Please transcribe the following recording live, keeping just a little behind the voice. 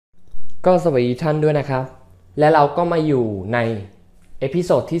ก็สวัสดีท่านด้วยนะครับและเราก็มาอยู่ในเอพิโ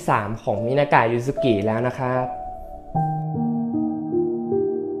ซดที่3ของมินากะยูซุกิแล้วนะครับ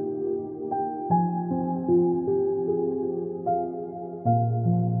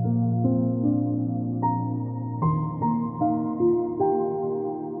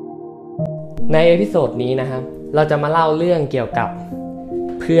ในเอพิโซดนี้นะครับเราจะมาเล่าเรื่องเกี่ยวกับ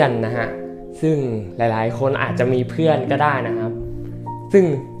เพื่อนนะฮะซึ่งหลายๆคนอาจจะมีเพื่อนก็ได้นะครับซึ่ง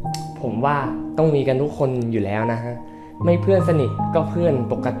ผมว่าต้องมีกันทุกคนอยู่แล้วนะฮะไม่เพื่อนสนิทก็เพื่อน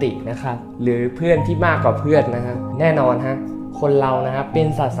ปกตินะครับหรือเพื่อนที่มากกว่าเพื่อนนะครับแน่นอนฮะคนเรานะครับเป็น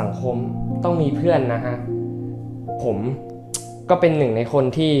สัตว์สังคมต้องมีเพื่อนนะฮะผมก็เป็นหนึ่งในคน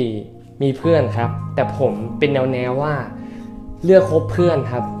ที่มีเพื่อนครับแต่ผมเป็นแนวว่าเลือกคบเพื่อน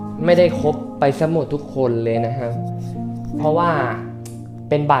ครับไม่ได้คบไปซะหมดทุกคนเลยนะครับเพราะว่า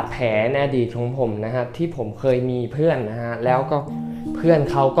เป็นบาดแผลในอดีตของผมนะครับที่ผมเคยมีเพื่อนนะฮะแล้วก็เพื่อน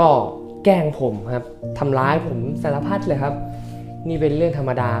เขาก็แกล้งผมครับทำร้ายผมสารพัดเลยครับนี่เป็นเรื่องธรร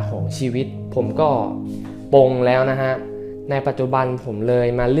มดาของชีวิตผมก็ปลงแล้วนะฮะในปัจจุบันผมเลย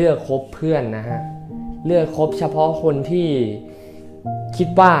มาเลือกคบเพื่อนนะฮะเลือกคบเฉพาะคนที่คิด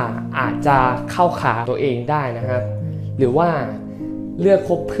ว่าอาจจะเข้าขาตัวเองได้นะครับหรือว่าเลือก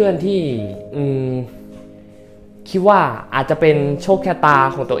คบเพื่อนที่คิดว่าอาจจะเป็นโชคชะตา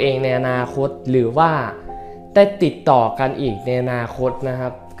ของตัวเองในอนาคตหรือว่าได้ติดต่อกันอีกในอนาคตนะครั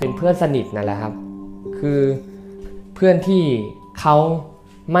บเป็นเพื่อนสนิทนั่นแหละครับคือเพื่อนที่เขา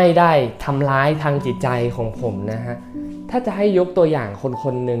ไม่ได้ทำร้ายทางจิตใจของผมนะฮะถ้าจะให้ยกตัวอย่างค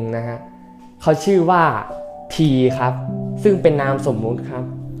นหนึ่งนะฮะเขาชื่อว่าทีครับซึ่งเป็นนามสมมุติครับ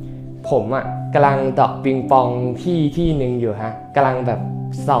ผมกำลังดอกปิงปองที่หนึ่งอยู่ฮะกำลังแบบ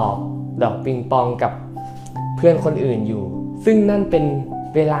สอบดอกปิงปองกับเพื่อนคนอื่นอยู่ซึ่งนั่นเป็น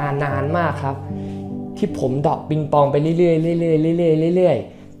เวลานานมากครับที่ผมดอกปิงปองไปเรื่อย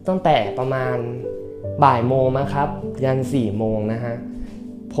ๆตั้งแต่ประมาณบ่ายโมงมั้งครับยัน4 โมงนะฮะ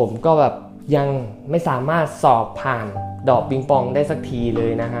ผมก็แบบยังไม่สามารถสอบผ่านดอกปิงปองได้สักทีเล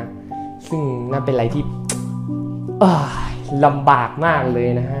ยนะฮะซึ่งนั่นเป็นอะไรที่ลำบากมากเลย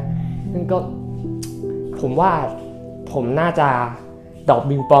นะฮะนั่นก็ผมว่าผมน่าจะดอก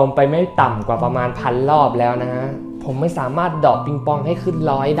ปิงปองไปไม่ต่ำกว่าประมาณ1,000 รอบแล้วนะฮะผมไม่สามารถดอกปิงปองให้ขึ้น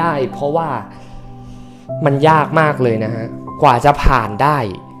100ได้เพราะว่ามันยากมากเลยนะฮะกว่าจะผ่านได้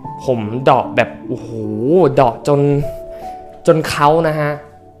ผมดอกแบบโอ้โหดอกจนเขานะฮะ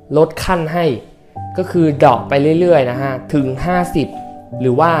ลดขั้นให้ก็คือดอกไปเรื่อยๆนะฮะถึง50ห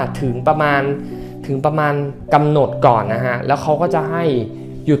รือว่าถึงประมาณกำหนดก่อนนะฮะแล้วเขาก็จะให้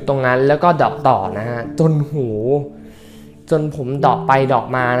หยุดตรงนั้นแล้วก็ดอกต่อนะฮะจนผมดอกไปดอก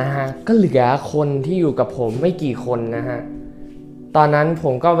มานะฮะก็เหลือคนที่อยู่กับผมไม่กี่คนนะฮะตอนนั้นผ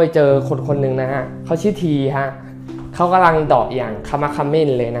มก็ไปเจอคนหนึ่งนะฮะเขาชื่อทีฮะเขากำลังดอกอย่างคามาคาเม่น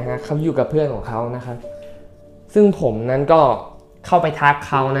เลยนะฮะเขาอยู่กับเพื่อนของเขานะครับซึ่งผมนั้นก็เข้าไปทัก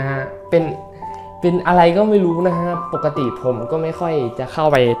เขานะฮะเป็นอะไรก็ไม่รู้นะฮะปกติผมก็ไม่ค่อยจะเข้า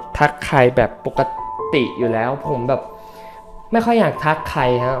ไปทักใครแบบปกติอยู่แล้วผมแบบไม่ค่อยอยากทักใคร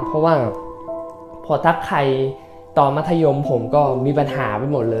ฮะเพราะว่าพอทักใครตอนมัธยมผมก็มีปัญหาไป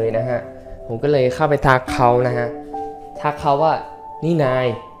หมดเลยนะฮะผมก็เลยเข้าไปทักเขานะฮะทักเขาว่านี่นาย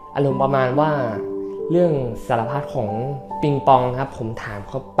อารมณ์ประมาณว่าเรื่องสารพัดของปิงปองครับผมถาม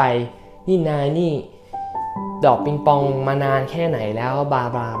เขาไปนี่นายนี่ดอกปิงปองมานานแค่ไหนแล้วบลา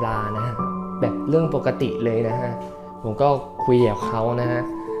บลาบลานะฮะแบบเรื่องปกติเลยนะฮะผมก็คุยกับเขานะฮะ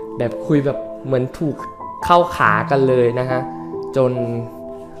แบบคุยแบบเหมือนถูกเข้าขากันเลยนะฮะจน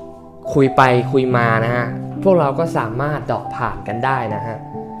คุยไปคุยมานะฮะพวกเราก็สามารถดอกผ่านกันได้นะฮะ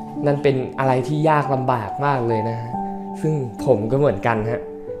นั่นเป็นอะไรที่ยากลำบากมากเลยนะฮะซึ่งผมก็เหมือนกันฮะ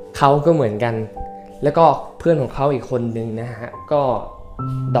เขาก็เหมือนกันแล้วก็เพื่อนของเขาอีกคนนึงนะฮะก็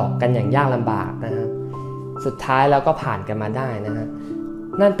ดอกกันอย่างยากลำบากนะฮะสุดท้ายเราก็ผ่านกันมาได้นะฮะ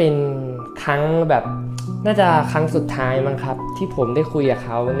นั่นเป็นครั้งแบบน่าจะครั้งสุดท้ายมั้งครับที่ผมได้คุยกับเข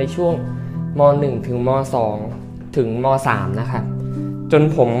าในช่วงม.1 ถึงม.2 ถึงม.3 นะครับจน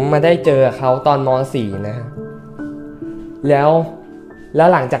ผมมาได้เจอเขาตอนม.4 นะฮะแล้ว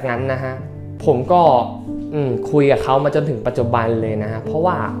หลังจากนั้นนะฮะผมก็คุยกับเขามาจนถึงปัจจุบันเลยนะฮะเพราะ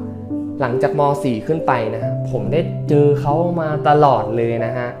ว่าหลังจากม.4 ขึ้นไปนะฮะผมได้เจอเขามาตลอดเลยน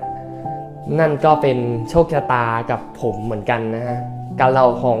ะฮะนั่นก็เป็นโชคชะตากับผมเหมือนกันนะฮะการเล่า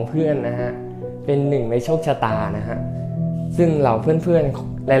ของเพื่อนนะฮะเป็นหนึ่งในโชคชะตานะฮะซึ่งเราเพื่อน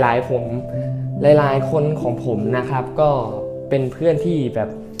ๆหลายๆคนของผมนะครับก็เป็นเพื่อนที่แบบ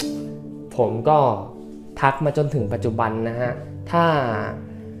ผมก็ทักมาจนถึงปัจจุบันนะฮะ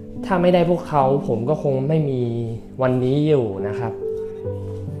ถ้าไม่ได้พวกเขาผมก็คงไม่มีวันนี้อยู่นะครับ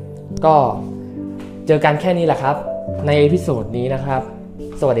ก็เจอกันแค่นี้แหละครับในเอพิโซดนี้นะครับ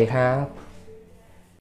สวัสดีครับ